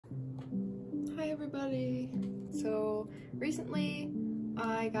everybody! So recently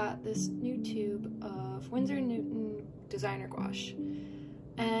I got this new tube of Windsor Newton Designer Gouache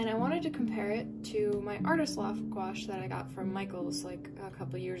and I wanted to compare it to my Artist Loft gouache that I got from Michael's like a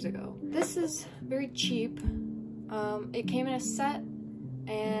couple years ago. This is very cheap. It came in a set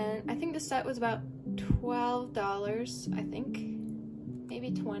and I think the set was about $12, I think, maybe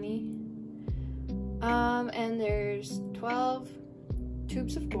 20. And there's 12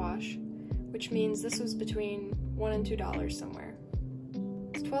 tubes of gouache, which means this was between $1 and $2 somewhere.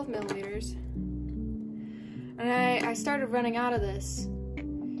 It's 12 milliliters. And I started running out of this,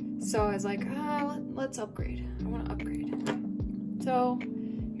 so I was like, let's upgrade. I want to upgrade. So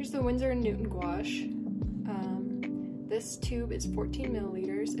here's the Windsor Newton Gouache. This tube is 14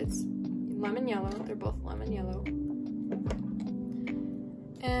 milliliters. It's lemon yellow. They're both lemon yellow.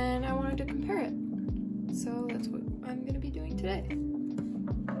 And I wanted to compare it. So that's what I'm going to be doing today.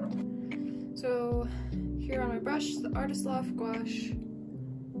 So here on my brush, the Artist Loft gouache.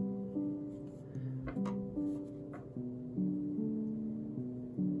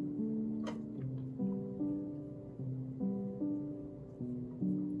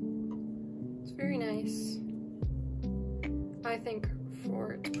 It's very nice. I think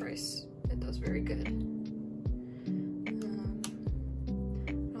for its price, it does very good.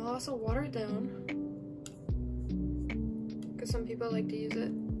 I'll also water it down, because some people like to use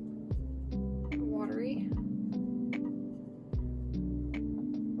it watery.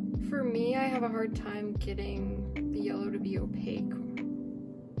 For me, I have a hard time getting the yellow to be opaque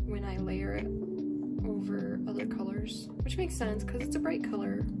when I layer it over other colors, which makes sense because it's a bright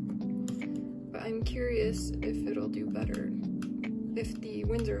color. But I'm curious if it'll do better, if the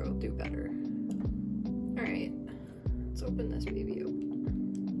Windsor will do better. Alright, let's open this baby up.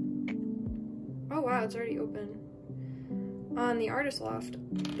 Oh wow, it's already open. On the Artist Loft,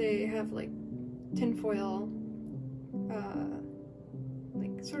 they have like tinfoil,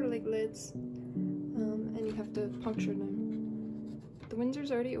 like sort of like lids, and you have to puncture them. But the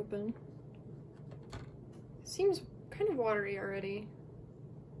Windsor's already open. It seems kind of watery already.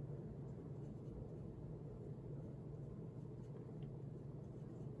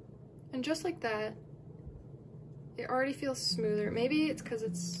 And just like that, it already feels smoother. Maybe it's because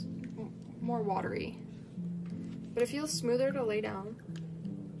it's more watery, but it feels smoother to lay down.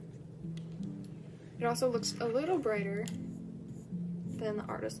 It also looks a little brighter than the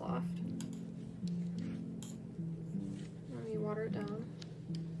Artist Loft. Let me water it down.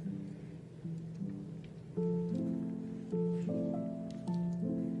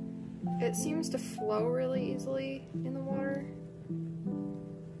 It seems to flow really easily in the water.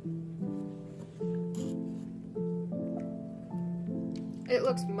 It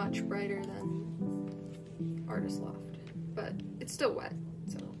looks much brighter than Artist Loft, but it's still wet,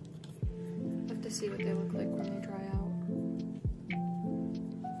 so I'll have to see what they look like when they dry out.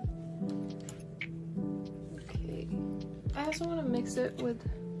 Okay, I also want to mix it with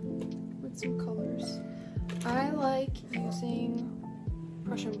some colors. I like using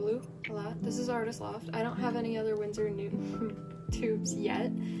Prussian blue a lot. This is Artist Loft. I don't have any other Windsor Newton tubes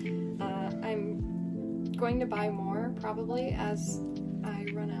yet. I'm going to buy more probably as I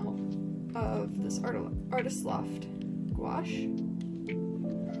run out of this Artist Loft gouache.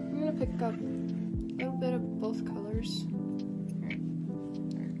 I'm gonna pick up a little bit of both colors. Alright.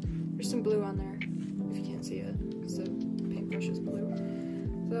 There's some blue on there, if you can't see it, because the paintbrush is blue.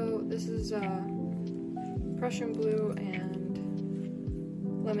 So this is Prussian blue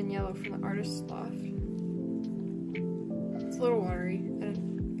and lemon yellow from the Artist Loft. It's a little watery.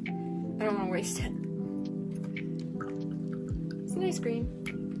 I don't want to waste it. It's a nice green.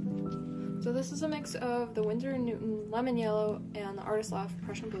 So this is a mix of the Windsor Newton lemon yellow and the Artist Loft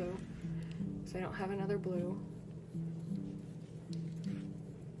Prussian blue, because I don't have another blue.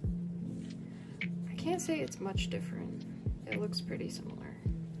 I can't say it's much different. It looks pretty similar.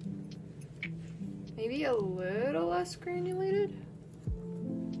 Maybe a little less granulated.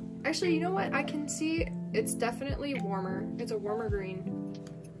 Actually, you know what? I can see it's definitely warmer. It's a warmer green.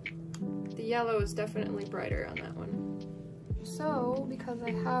 The yellow is definitely brighter on that one. So, because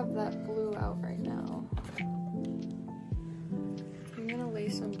I have that blue out right now, I'm gonna lay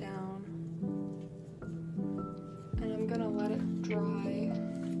some down and I'm gonna let it dry,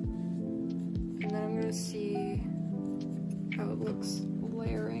 and then I'm gonna see how it looks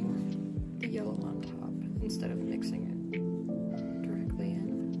layering the yellow on top instead of mixing it directly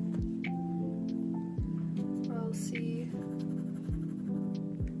in. I'll see.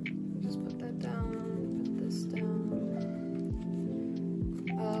 Just put that down, put this down.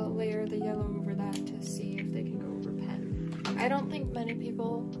 Layer the yellow over that to see if they can go over pen. I don't think many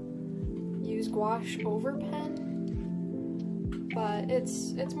people use gouache over pen, but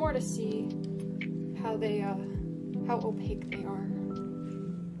it's more to see how they how opaque they are.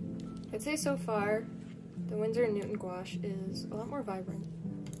 I'd say so far the Windsor Newton gouache is a lot more vibrant.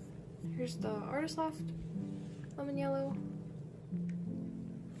 Here's the Artist Loft lemon yellow.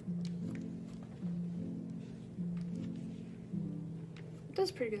 It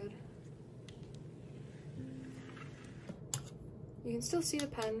does pretty good. You can still see the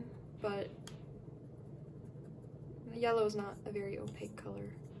pen, but the yellow is not a very opaque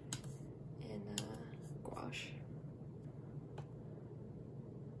color in gouache.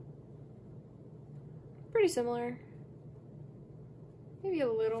 Pretty similar. Maybe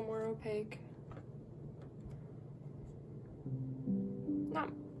a little more opaque. Not,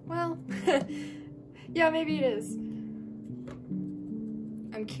 well, yeah, maybe it is.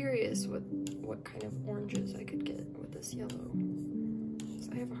 I'm curious what kind of oranges I could get with this yellow.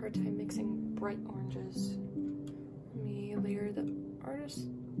 So I have a hard time mixing bright oranges. Let me layer the Artist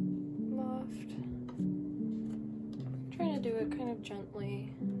Loft. I'm trying to do it kind of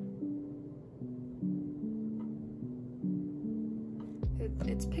gently.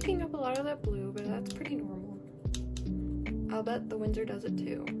 It's picking up a lot of that blue, but that's pretty normal. I'll bet the Windsor does it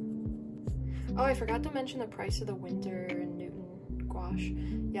too. Oh, I forgot to mention the price of the Windsor Newton gouache.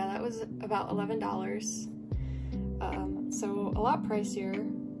 Yeah, that was about $11. So a lot pricier.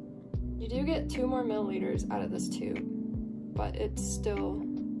 You do get 2 more milliliters out of this tube, but it's still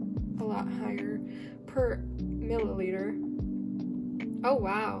a lot higher per milliliter. Oh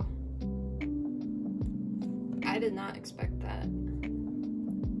wow. I did not expect that.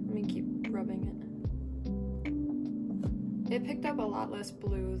 Let me keep rubbing it. It picked up a lot less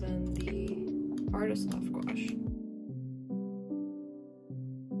blue than the Artist Loft gouache.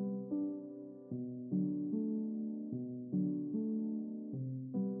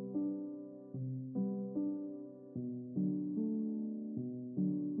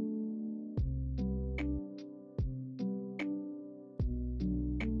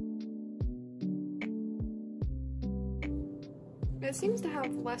 It seems to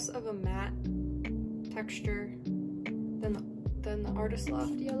have less of a matte texture than the Artist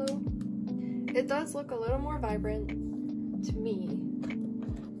Loft yellow. It does look a little more vibrant to me.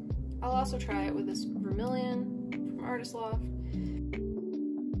 I'll also try it with this vermilion from Artist Loft.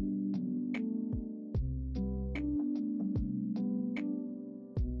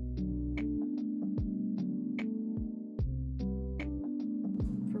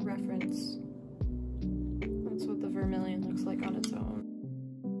 For reference, that's what the vermilion looks like on its own.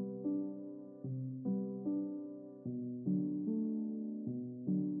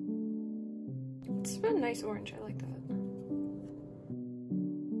 It's a nice orange, I like that.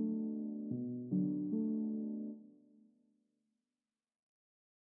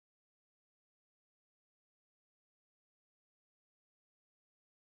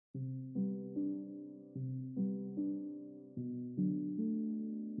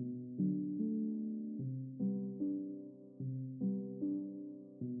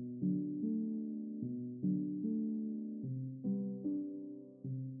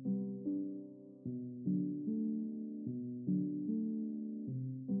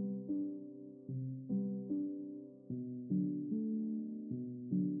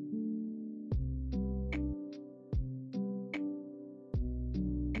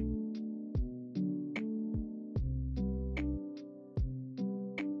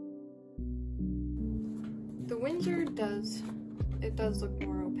 The Windsor does look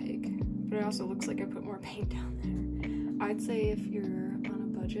more opaque, but it also looks like I put more paint down there. I'd say if you're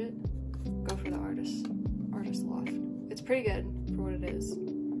on a budget, go for the Artist Loft. It's pretty good for what it is,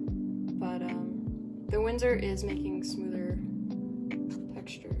 but the Windsor is making smoother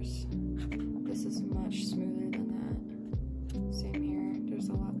textures. This is much smoother than that. Same here. There's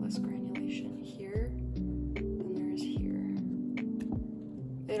a lot less granulation here than there is here.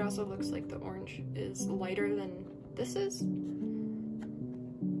 It also looks like the orange is lighter than this is.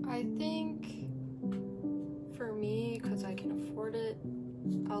 I think for me, because I can afford it,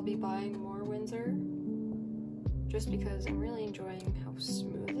 I'll be buying more Windsor just because I'm really enjoying how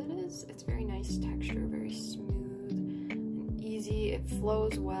smooth it is. It's very nice texture, very smooth and easy. It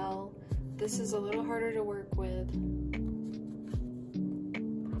flows well. This is a little harder to work with.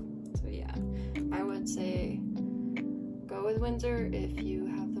 So yeah, I would say go with Windsor if you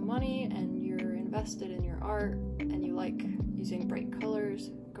have the money and you're invested in your art and you like using bright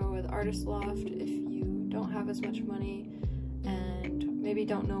colors. Go with Artist Loft if you don't have as much money and maybe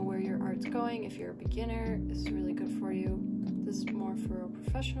don't know where your art's going. If you're a beginner, this is really good for you. This is more for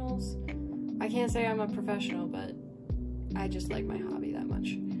professionals. I can't say I'm a professional, but I just like my hobby that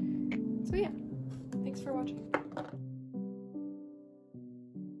much. So yeah, thanks for watching.